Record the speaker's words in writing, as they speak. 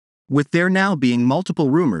With there now being multiple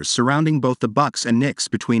rumors surrounding both the Bucks and Knicks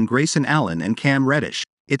between Grayson Allen and Cam Reddish,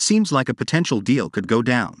 it seems like a potential deal could go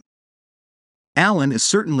down. Allen is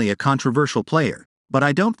certainly a controversial player, but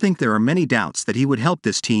I don't think there are many doubts that he would help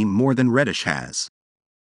this team more than Reddish has.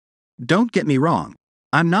 Don't get me wrong,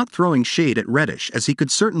 I'm not throwing shade at Reddish, as he could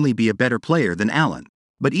certainly be a better player than Allen,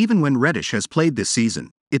 but even when Reddish has played this season,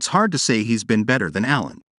 it's hard to say he's been better than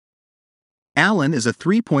Allen. Allen is a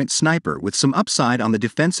three-point sniper with some upside on the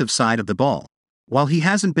defensive side of the ball. While he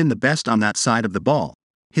hasn't been the best on that side of the ball,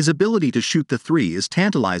 his ability to shoot the three is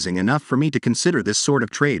tantalizing enough for me to consider this sort of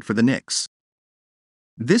trade for the Knicks.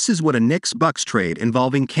 This is what a Knicks-Bucks trade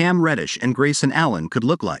involving Cam Reddish and Grayson Allen could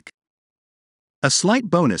look like. A slight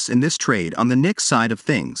bonus in this trade on the Knicks side of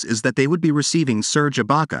things is that they would be receiving Serge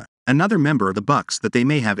Ibaka, another member of the Bucks that they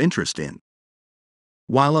may have interest in.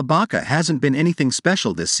 While Ibaka hasn't been anything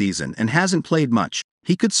special this season and hasn't played much,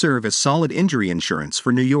 he could serve as solid injury insurance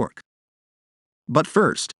for New York. But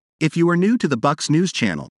first, if you are new to the Bucks news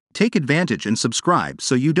channel, take advantage and subscribe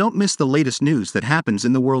so you don't miss the latest news that happens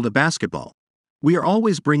in the world of basketball. We are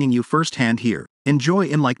always bringing you firsthand here. Enjoy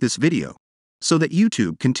and like this video, so that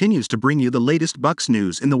YouTube continues to bring you the latest Bucks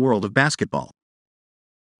news in the world of basketball.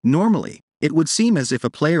 Normally, it would seem as if a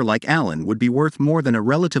player like Allen would be worth more than a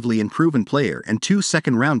relatively unproven player and 2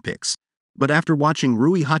 second-round picks, but after watching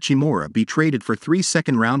Rui Hachimura be traded for 3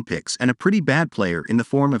 second-round picks and a pretty bad player in the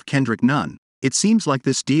form of Kendrick Nunn, it seems like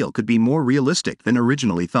this deal could be more realistic than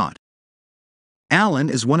originally thought. Allen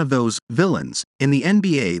is one of those villains in the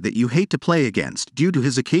NBA that you hate to play against due to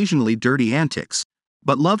his occasionally dirty antics,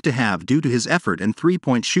 but love to have due to his effort and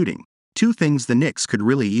three-point shooting, two things the Knicks could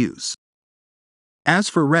really use. As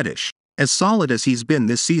for Reddish, as solid as he's been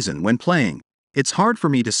this season when playing, it's hard for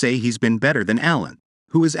me to say he's been better than Allen,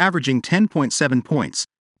 who is averaging 10.7 points,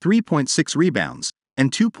 3.6 rebounds,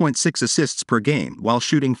 and 2.6 assists per game while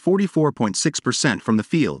shooting 44.6% from the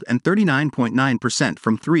field and 39.9%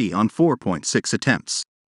 from 3 on 4.6 attempts.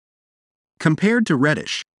 Compared to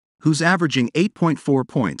Reddish, who's averaging 8.4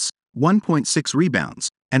 points, 1.6 rebounds,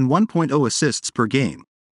 and 1.0 assists per game,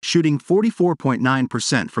 shooting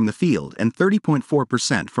 44.9% from the field and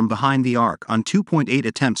 30.4% from behind the arc on 2.8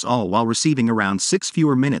 attempts, all while receiving around 6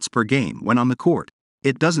 fewer minutes per game when on the court,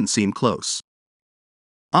 it doesn't seem close.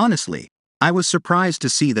 Honestly, I was surprised to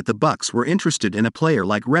see that the Bucks were interested in a player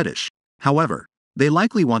like Reddish. However, they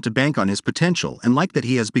likely want to bank on his potential and like that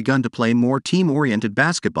he has begun to play more team-oriented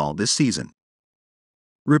basketball this season.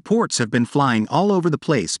 Reports have been flying all over the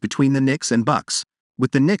place between the Knicks and Bucks,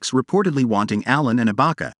 with the Knicks reportedly wanting Allen and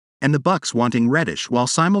Ibaka, and the Bucks wanting Reddish while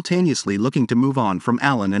simultaneously looking to move on from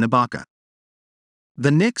Allen and Ibaka. The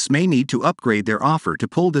Knicks may need to upgrade their offer to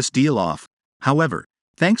pull this deal off. However,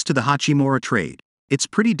 thanks to the Hachimura trade, it's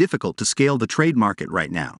pretty difficult to scale the trade market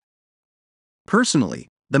right now. Personally,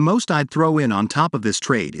 the most I'd throw in on top of this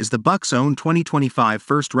trade is the Bucks' own 2025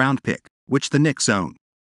 first-round pick, which the Knicks own.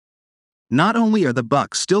 Not only are the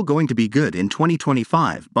Bucks still going to be good in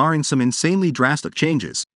 2025 barring some insanely drastic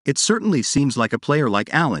changes, it certainly seems like a player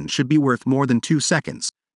like Allen should be worth more than 2 seconds,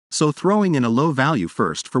 so throwing in a low-value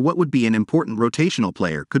first for what would be an important rotational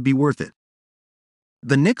player could be worth it.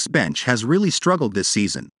 The Knicks bench has really struggled this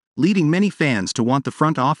season, leading many fans to want the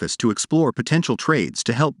front office to explore potential trades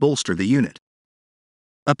to help bolster the unit.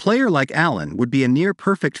 A player like Allen would be a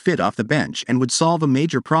near-perfect fit off the bench and would solve a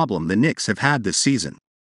major problem the Knicks have had this season.